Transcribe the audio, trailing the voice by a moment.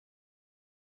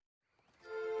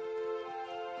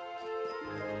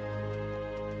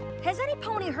has any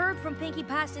pony heard from Pinkie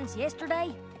Pie since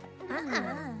yesterday? I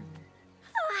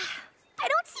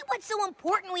don't see what's so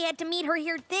important we had to meet her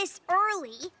here this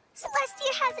early.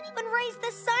 Celestia hasn't even raised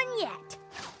the sun yet.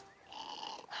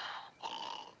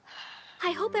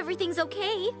 I hope everything's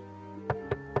okay.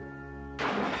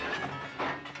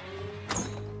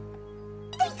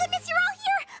 Thank goodness you're all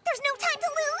here! There's no time to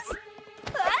lose!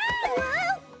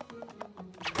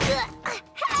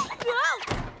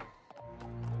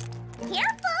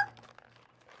 Careful!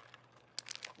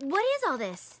 What is all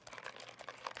this?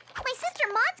 My sister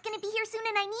Maud's gonna be here soon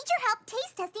and I need your help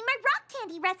taste testing my rock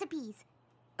candy recipes.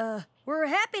 We're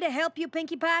happy to help you,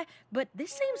 Pinkie Pie, but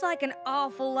this seems like an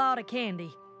awful lot of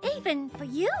candy. Even for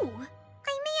you.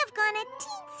 I may have gone a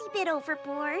teensy bit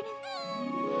overboard.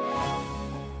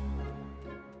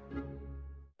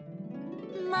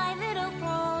 My little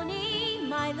pony,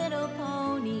 my little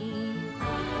pony.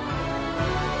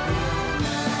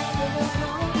 My little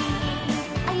pony.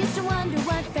 I used to wonder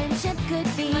what friendship could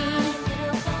be. My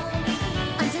little pony.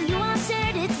 Until you all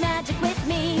shared its magic with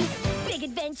me. Big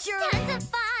adventure. Tons of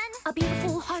fun. A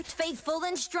beautiful heart, faithful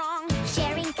and strong.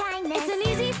 Sharing kindness. It's an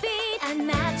easy feat, and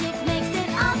magic makes it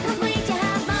all complete to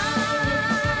have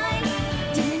mine.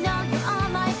 Do you know you are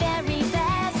my very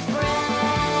best friends?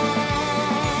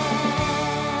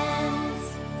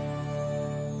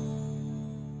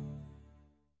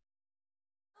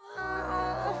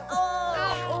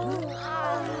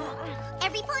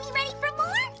 Every pony ready for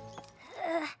more?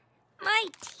 My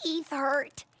teeth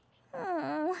hurt.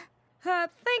 Oh. I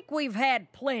think we've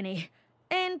had plenty.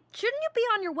 And shouldn't you be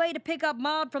on your way to pick up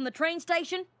Maud from the train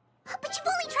station? But you've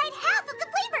only tried half of the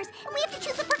flavors, and we have to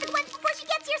choose the perfect ones before she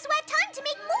gets here so I have time to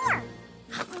make more.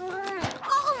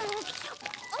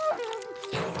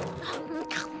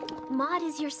 Maud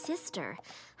is your sister.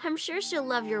 I'm sure she'll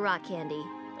love your rock candy.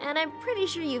 And I'm pretty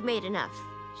sure you've made enough.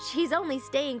 She's only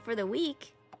staying for the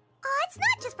week. Oh, it's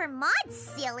not just for Maud,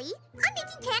 silly. I'm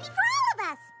making candy for all of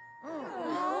us.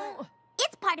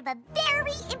 It's part of a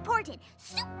very important,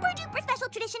 super-duper special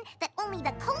tradition that only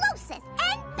the closest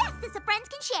and bestest of friends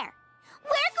can share.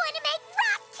 We're going to make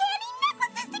rock candy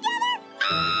necklaces together!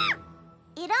 Ah!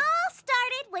 It all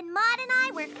started when Maud and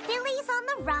I were fillies on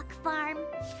the rock farm.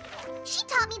 She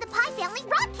taught me the Pie Family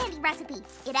rock candy recipe.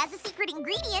 It has a secret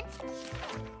ingredient.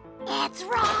 It's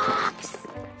rocks!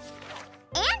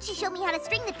 And she showed me how to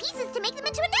string the pieces to make them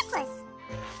into a necklace.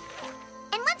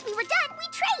 And once we were done, we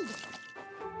trade.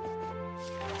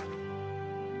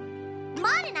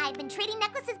 Maud and I have been trading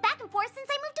necklaces back and forth since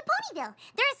I moved to Ponyville.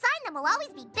 They're a sign that we'll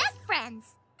always be best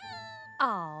friends.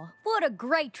 Aw, what a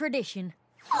great tradition.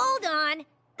 Hold on.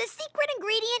 The secret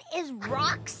ingredient is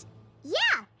rocks?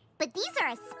 Yeah, but these are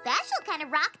a special kind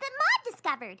of rock that Maud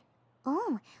discovered.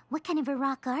 Oh, what kind of a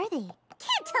rock are they?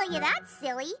 Can't tell you that,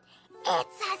 silly.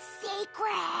 It's a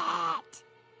secret.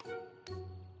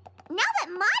 Now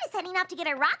that Maud is heading off to get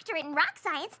her doctorate in rock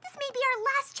science, this may be our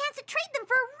last chance to trade them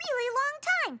for a really long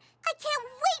time. I can't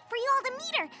wait for you all to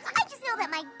meet her. I just know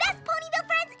that my best Ponyville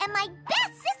friends and my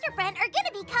best sister friend are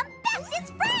gonna become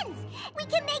bestest friends. We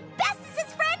can make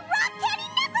bestest friend rock candy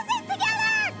necklaces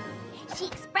together. She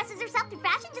expresses herself through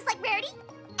fashion just like Rarity,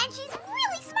 and she's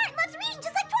really smart and loves reading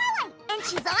just like Twilight. And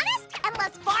she's honest and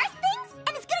loves forest things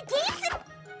and is good at games and,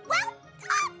 well,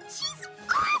 she's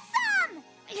awesome.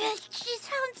 She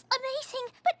sounds amazing,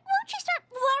 but won't she start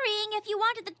worrying if you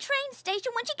wanted the train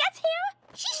station when she gets here?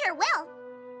 She sure will.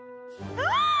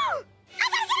 Oh! I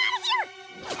gotta get out of here!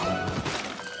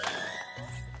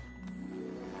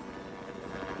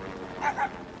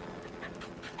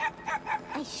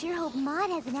 I sure hope Maud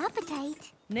has an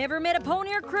appetite. Never met a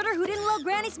pony or critter who didn't love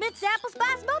Granny Smith's apple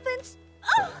spice muffins.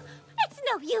 Oh, it's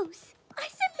no use. I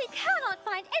simply cannot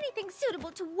find anything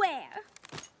suitable to wear.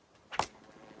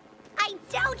 I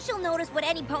doubt she'll notice what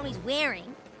any pony's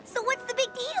wearing. So what's the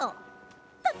big deal?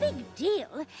 The big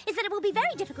deal is that it will be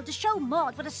very difficult to show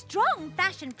Maud what a strong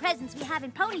fashion presence we have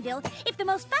in Ponyville if the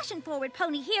most fashion-forward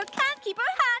pony here can't keep her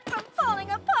hat from falling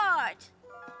apart.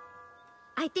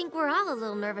 I think we're all a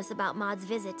little nervous about Maud's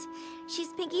visit.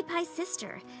 She's Pinkie Pie's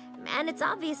sister, and it's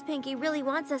obvious Pinkie really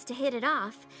wants us to hit it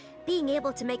off. Being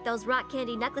able to make those rock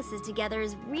candy necklaces together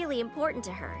is really important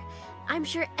to her. I'm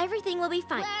sure everything will be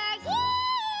fine. We're here!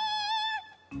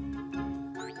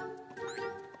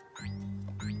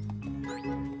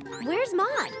 Where's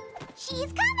Maud?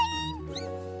 She's coming!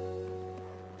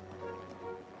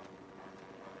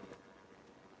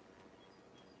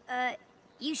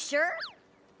 You sure?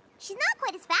 She's not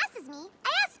quite as fast as me.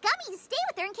 I asked Gummy to stay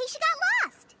with her in case she got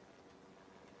lost.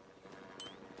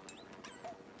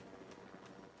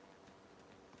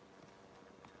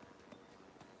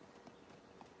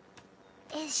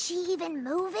 Is she even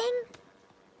moving?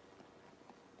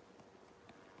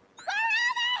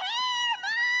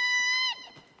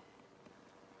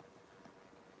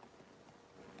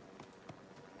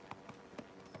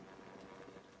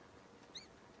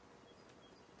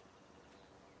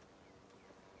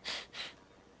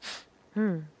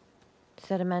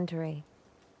 Sedimentary.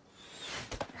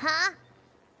 Huh?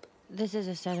 This is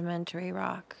a sedimentary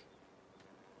rock.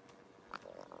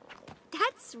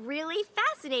 That's really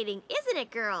fascinating, isn't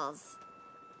it, girls?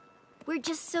 We're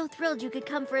just so thrilled you could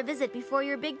come for a visit before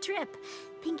your big trip.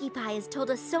 Pinkie Pie has told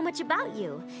us so much about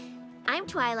you. I'm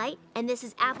Twilight, and this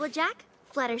is Applejack,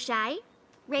 Fluttershy,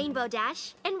 Rainbow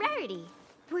Dash, and Rarity.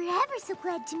 We're ever so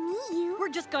glad to meet you. We're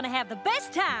just gonna have the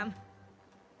best time.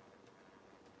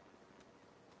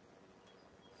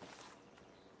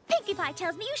 Pinkie Pie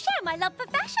tells me you share my love for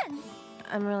fashion.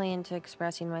 I'm really into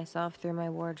expressing myself through my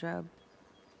wardrobe.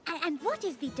 And what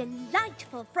is the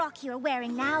delightful frock you're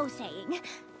wearing now saying?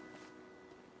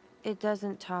 It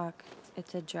doesn't talk.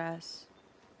 It's a dress.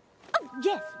 Oh,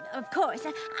 yes, of course.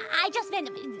 I just meant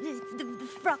the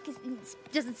frock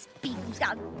doesn't speak.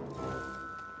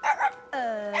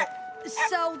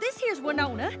 So this here's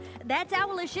Winona, that's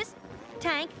Owlicious,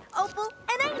 Tank, Opal,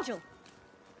 and Angel.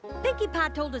 Pinkie Pie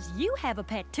told us you have a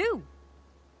pet, too.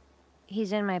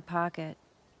 He's in my pocket.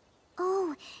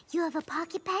 Oh, you have a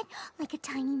pocket pet? Like a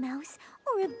tiny mouse,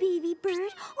 or a baby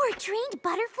bird, or a trained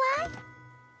butterfly?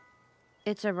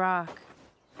 It's a rock.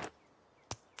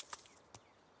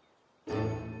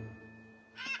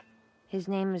 His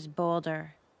name is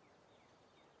Boulder.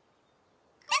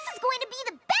 This is going to be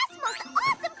the best, most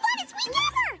awesome, funnest week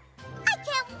ever! I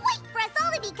can't wait for us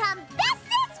all to become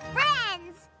bestest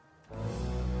friends!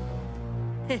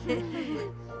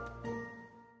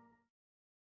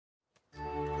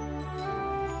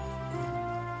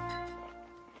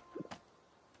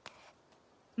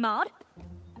 Maud,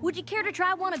 would you care to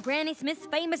try one of Granny Smith's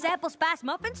famous apple spice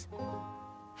muffins?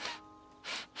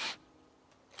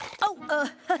 Oh,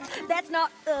 that's not,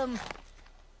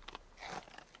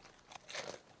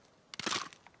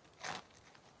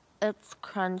 It's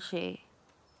crunchy.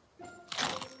 Look!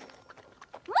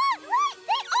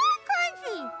 They are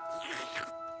crunchy!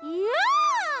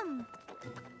 Yum!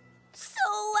 So,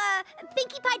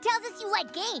 Pinkie Pie tells us you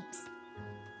like games.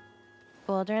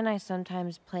 Boulder and I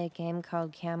sometimes play a game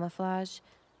called Camouflage.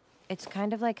 It's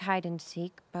kind of like hide and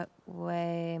seek, but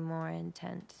way more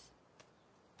intense.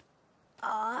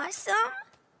 Awesome.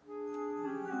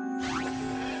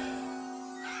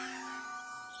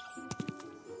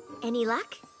 Any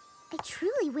luck? I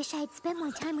truly wish I had spent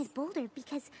more time with Boulder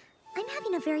because I'm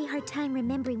having a very hard time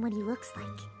remembering what he looks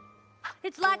like.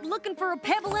 it's like looking for a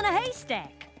pebble in a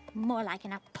haystack. More like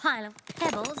in a pile of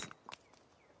pebbles.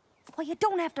 Well, you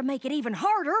don't have to make it even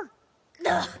harder.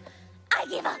 Ugh, I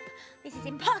give up. This is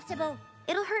impossible.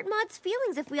 It'll hurt Maud's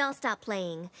feelings if we all stop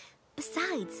playing.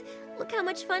 Besides, look how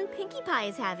much fun Pinkie Pie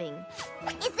is having.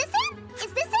 Is this it?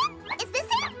 Is this it? Is this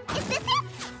it? Is this it?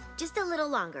 Just a little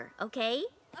longer, okay?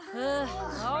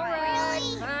 All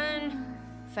right, fine.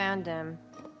 Found him.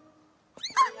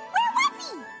 Where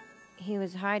was he? He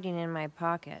was hiding in my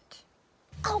pocket.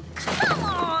 Oh, come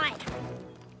on!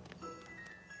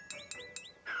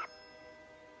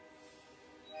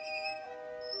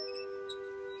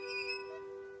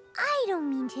 I don't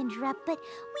mean to interrupt, but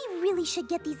we really should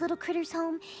get these little critters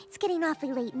home. It's getting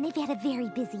awfully late, and they've had a very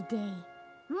busy day.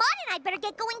 Maud and I better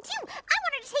get going, too. I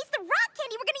want her to taste the rock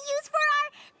candy we're going to use for our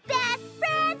best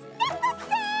friends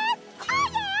necklaces! Oh,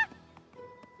 yeah!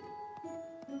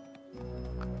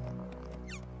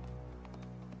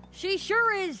 She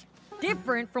sure is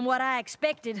different from what I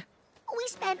expected. We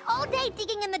spent all day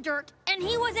digging in the dirt, and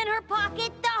he was in her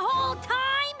pocket the whole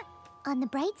time! On the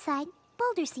bright side,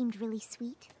 Boulder seemed really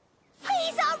sweet.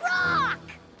 He's a rock!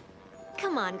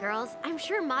 Come on, girls. I'm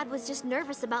sure Maud was just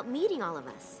nervous about meeting all of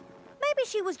us. Maybe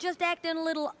she was just acting a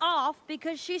little off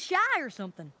because she's shy or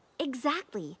something.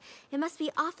 Exactly. It must be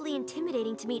awfully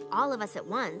intimidating to meet all of us at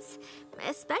once,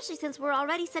 especially since we're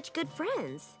already such good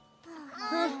friends.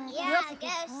 Yeah, I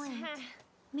guess.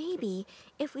 Maybe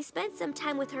if we spend some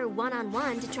time with her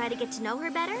one-on-one to try to get to know her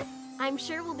better, I'm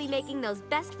sure we'll be making those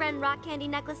best friend rock candy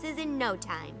necklaces in no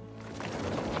time.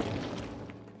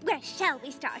 Where shall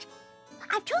we start?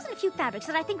 I've chosen a few fabrics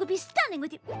that I think would be stunning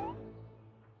with you.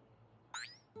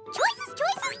 Choices,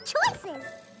 choices, choices!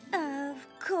 Of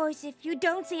course, if you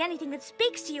don't see anything that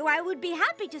speaks to you, I would be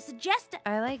happy to suggest...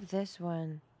 I like this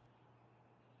one.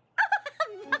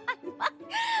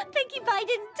 Pinkie Pie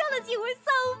didn't tell us you were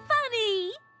so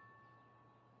funny.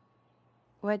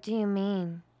 What do you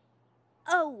mean?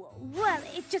 Oh, well,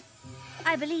 it's just...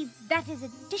 I believe that is a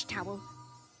dish towel.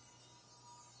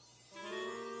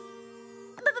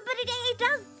 But it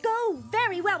does go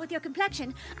very well with your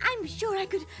complexion. I'm sure I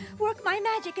could work my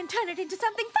magic and turn it into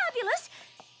something fabulous.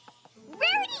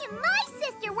 Rarity and my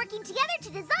sister working together to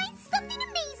design something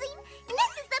amazing.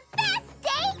 This is the best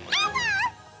day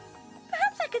ever!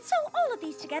 Perhaps I could sew all of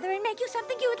these together together and make you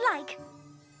something you would like.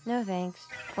 No thanks.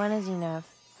 One is enough.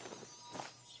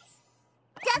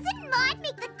 Doesn't Maud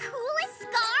make the coolest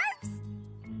scarves?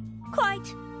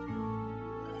 Quite.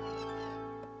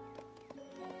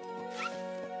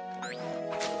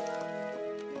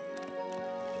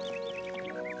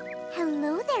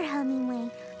 Hello there,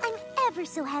 Hummingway. I'm ever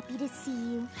so happy to see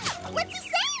you. What's he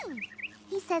saying?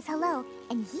 He says hello,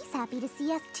 and he's happy to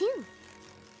see us too.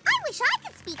 I wish I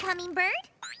could speak Hummingbird.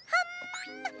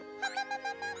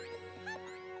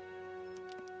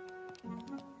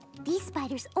 These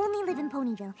spiders only live in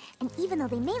Ponyville, and even though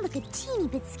they may look a teeny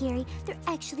bit scary, they're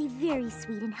actually very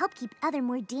sweet and help keep other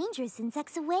more dangerous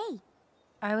insects away.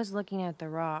 I was looking at the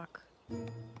rock.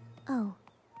 Oh.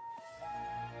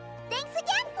 Thanks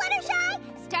again, Fluttershy!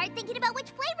 Start thinking about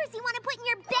which flavors you want to put in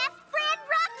your best friend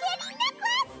rock candy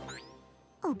necklace!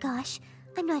 Oh gosh,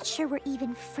 I'm not sure we're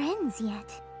even friends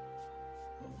yet.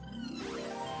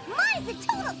 Maud is a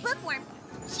total bookworm.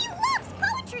 She loves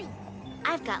poetry.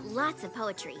 I've got lots of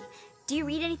poetry. Do you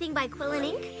read anything by Quill and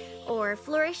Ink? Or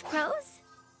Flourish Prose?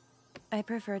 I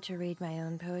prefer to read my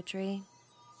own poetry.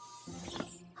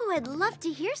 Oh, I'd love to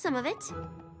hear some of it.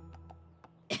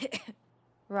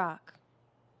 Rock.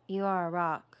 You are a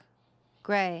rock.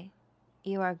 Gray.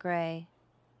 You are gray.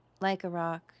 Like a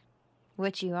rock.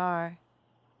 Which you are.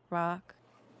 Rock.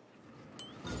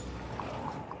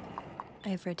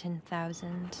 I've written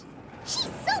thousands.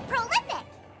 She's so prolific!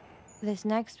 This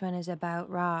next one is about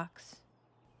rocks.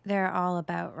 They're all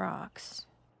about rocks.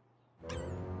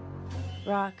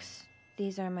 Rocks.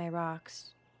 These are my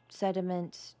rocks.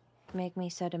 Sediments make me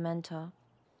sedimental.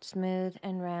 Smooth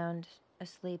and round,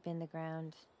 asleep in the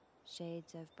ground.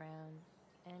 Shades of brown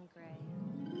and gray.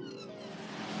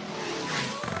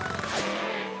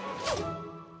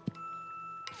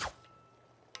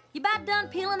 You about done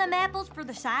peeling them apples for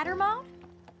the cider, Maud?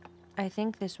 I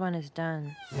think this one is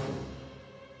done.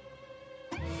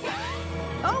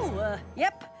 Oh,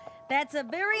 yep. That's a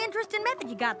very interesting method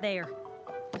you got there.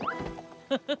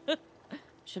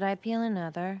 Should I peel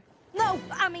another? No,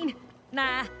 I mean,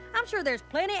 nah. I'm sure there's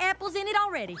plenty of apples in it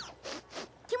already.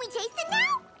 Can we taste it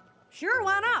now? Sure,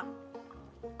 why not?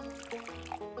 Wow!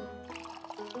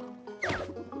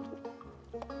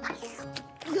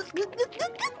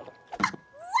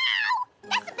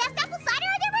 That's the best apple cider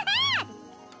I've ever had!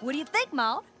 What do you think,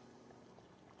 Maud?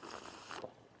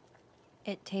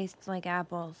 It tastes like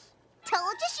apples.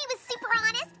 Told you she was super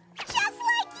honest, just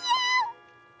like you!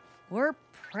 We're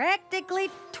practically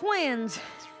twins.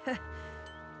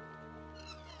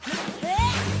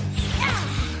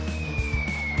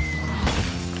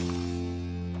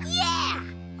 Yeah!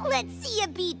 Let's see you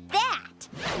beat that!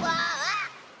 That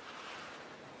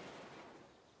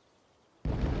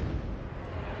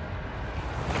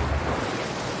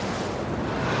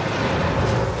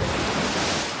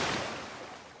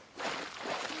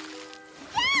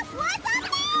was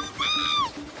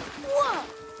amazing! Whoa!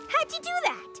 How'd you do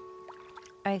that?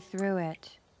 I threw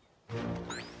it.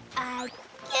 I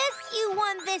guess you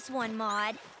won this one,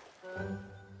 Maud.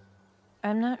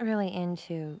 I'm not really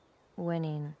into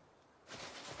winning.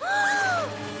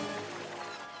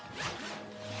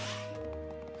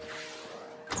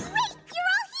 Great! You're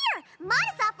all here! Maud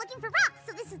is off looking for rocks,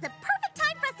 so this is the perfect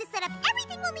time for us to set up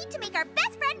everything we'll need to make our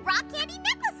best friend rock candy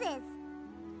necklaces!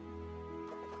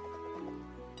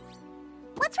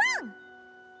 What's wrong?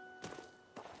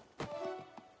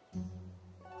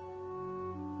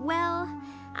 Well,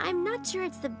 I'm not sure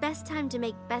it's the best time to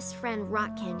make best friend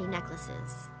rock candy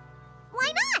necklaces.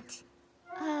 Why not?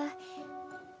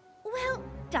 Well,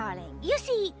 darling, you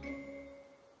see...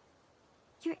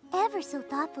 You're ever so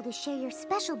thoughtful to share your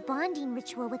special bonding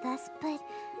ritual with us, but...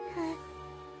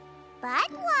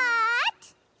 But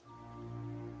what?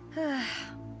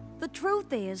 The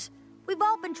truth is, we've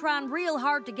all been trying real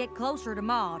hard to get closer to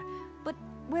Maud. But,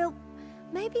 well,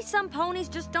 maybe some ponies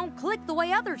just don't click the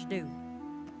way others do.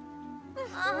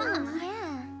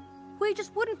 Yeah. We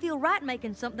just wouldn't feel right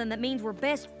making something that means we're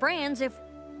best friends if,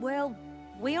 well,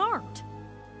 we aren't.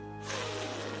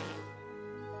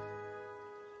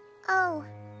 Oh,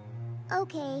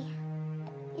 okay.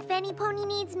 If any pony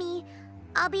needs me,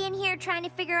 I'll be in here trying to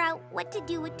figure out what to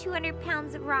do with 200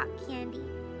 pounds of rock candy.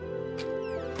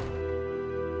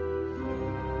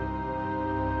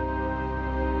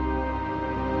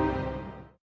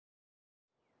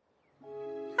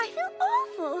 I feel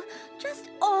awful. Just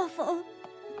awful.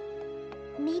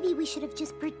 Maybe we should have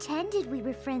just pretended we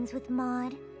were friends with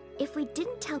Maud. If we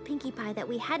didn't tell Pinkie Pie that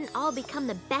we hadn't all become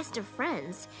the best of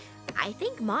friends, I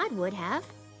think Maud would have.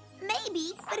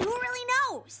 Maybe, but who really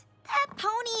knows? That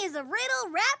pony is a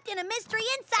riddle wrapped in a mystery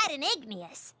inside an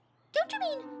igneous. Don't you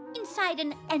mean inside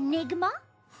an enigma?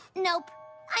 Nope.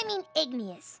 I mean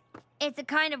igneous. It's a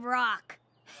kind of rock.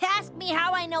 Ask me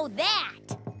how I know that.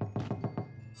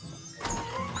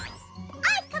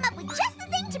 I've come up with just the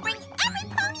thing to bring every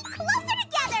pony closer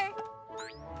together.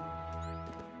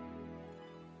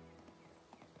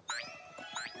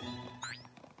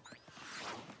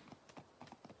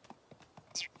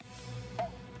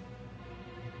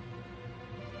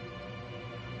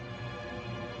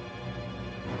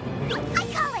 I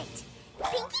call it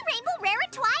Pinky Rainbow Rare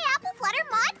Twi-Apple Flutter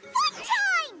Mod Fun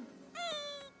Time!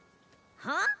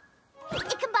 Huh?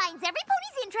 It combines every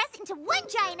pony's interest into one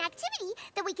giant activity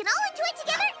that we can all enjoy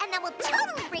together, and that will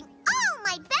totally bring all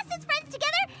my bestest friends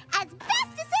together as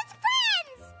bestest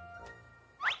friends!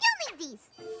 You'll need these.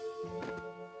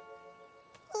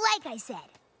 Like I said.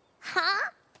 Huh?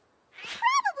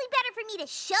 Probably better for me to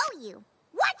show you.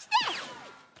 Watch this!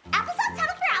 Applesauce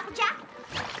tunnel for Applejack.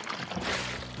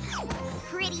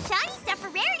 Pretty shiny stuff for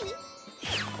Rarity.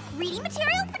 Reading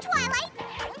material for Twilight.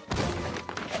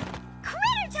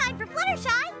 Critter time for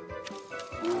Fluttershy.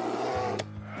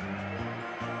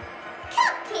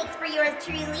 Cupcakes for yours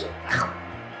truly.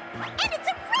 And it's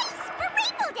a race for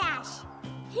Rainbow Dash.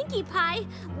 Pinkie Pie,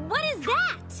 what is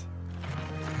that?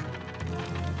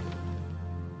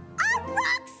 A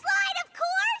rock slide, of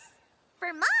course!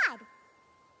 For Maud.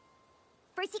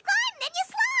 First you climb, then you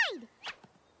slide.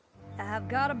 I've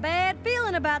got a bad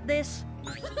feeling about this.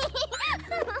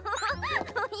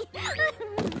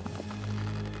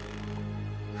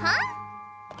 Huh?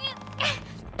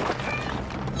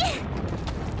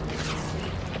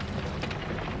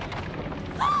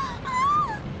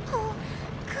 Oh,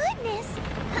 goodness.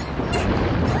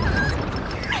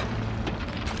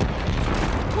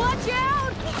 Watch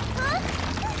out!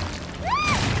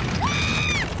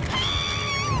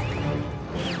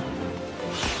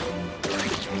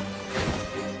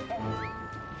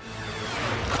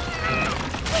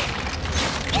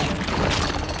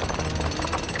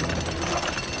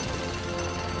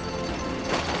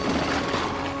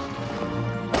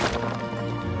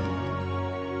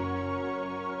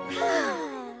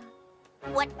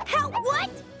 What? How? What?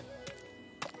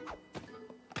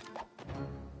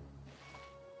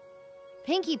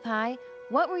 Pinkie Pie,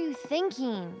 what were you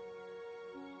thinking?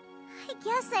 I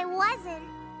guess I wasn't.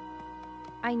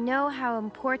 I know how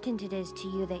important it is to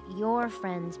you that your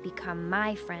friends become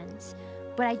my friends,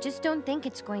 but I just don't think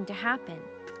it's going to happen.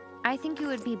 I think it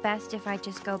would be best if I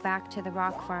just go back to the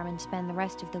rock farm and spend the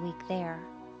rest of the week there.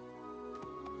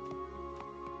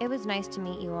 It was nice to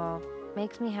meet you all.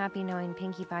 Makes me happy knowing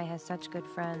Pinkie Pie has such good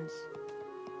friends.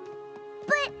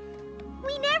 But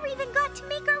we never even got to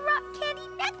make our rock candy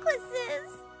necklaces.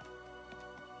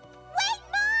 Wait,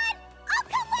 Maud! I'll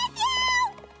come with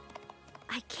you!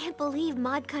 I can't believe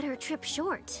Maud cut her trip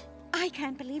short. I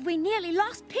can't believe we nearly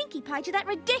lost Pinkie Pie to that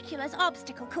ridiculous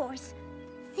obstacle course.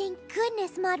 Thank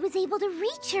goodness Maud was able to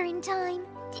reach her in time.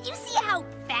 Did you see how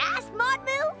fast Maud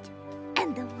moved?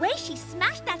 And the way she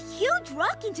smashed that huge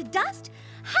rock into dust?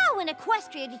 How in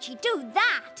Equestria did she do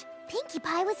that? Pinkie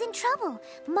Pie was in trouble.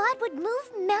 Maud would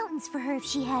move mountains for her if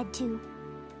she had to.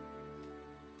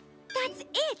 That's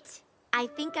it! I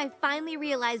think I finally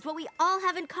realized what we all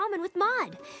have in common with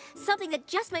Maud. Something that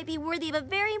just might be worthy of a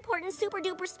very important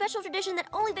super-duper special tradition that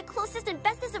only the closest and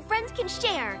bestest of friends can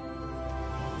share.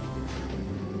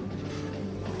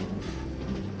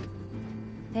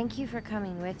 Thank you for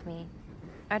coming with me.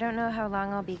 I don't know how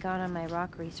long I'll be gone on my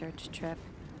rock research trip.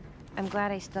 I'm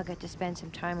glad I still get to spend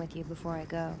some time with you before I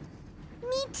go.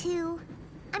 Me too.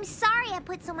 I'm sorry I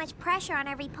put so much pressure on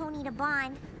every pony to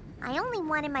bond. I only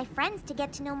wanted my friends to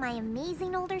get to know my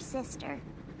amazing older sister.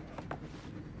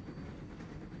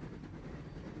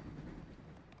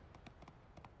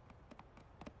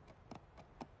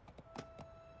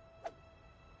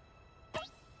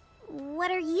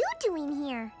 What are you doing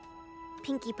here?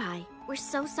 Pinkie Pie, we're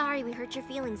so sorry we hurt your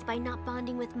feelings by not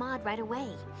bonding with Maud right away.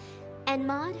 And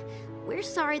Maud, we're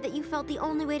sorry that you felt the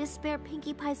only way to spare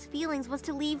Pinkie Pie's feelings was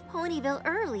to leave Ponyville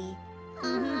early.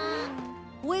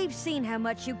 We've seen how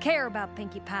much you care about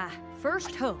Pinkie Pie.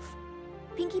 First hoof.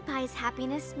 Pinkie Pie's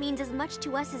happiness means as much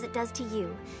to us as it does to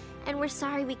you, and we're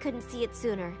sorry we couldn't see it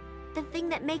sooner. The thing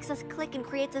that makes us click and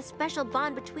creates a special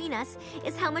bond between us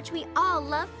is how much we all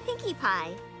love Pinkie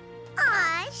Pie.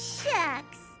 Aw,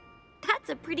 shucks. That's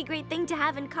a pretty great thing to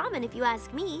have in common if you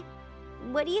ask me.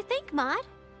 What do you think, Maud?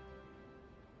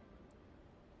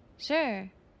 Sure.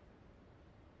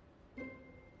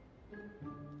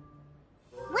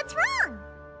 What's wrong?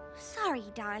 Sorry,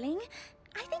 darling.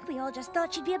 I think we all just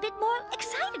thought she'd be a bit more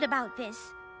excited about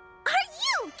this. Are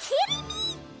you kidding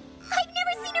me? I've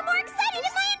never seen her more excited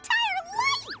in my entire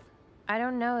life! I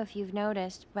don't know if you've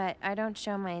noticed, but I don't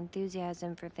show my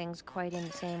enthusiasm for things quite in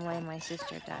the same way my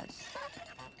sister does.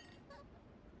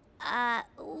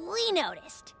 We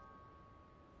noticed.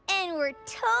 And we're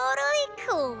totally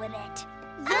cool with it.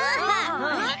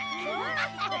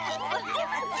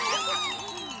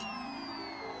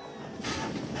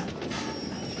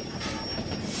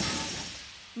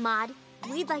 Maud,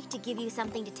 we'd like to give you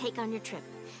something to take on your trip,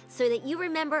 so that you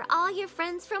remember all your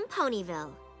friends from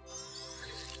Ponyville.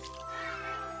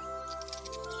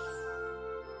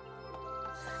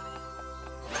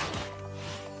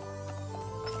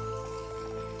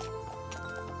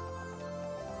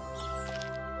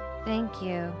 Thank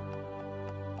you.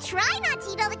 Try not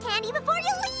to eat all the candy before you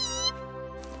leave!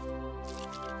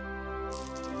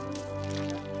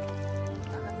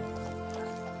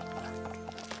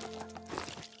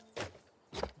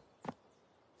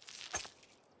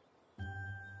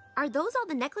 Are those all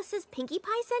the necklaces Pinkie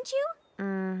Pie sent you?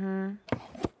 Mm-hmm.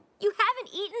 You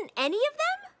haven't eaten any of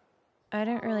them? I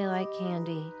don't really like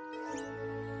candy.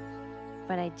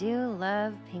 But I do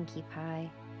love Pinkie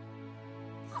Pie.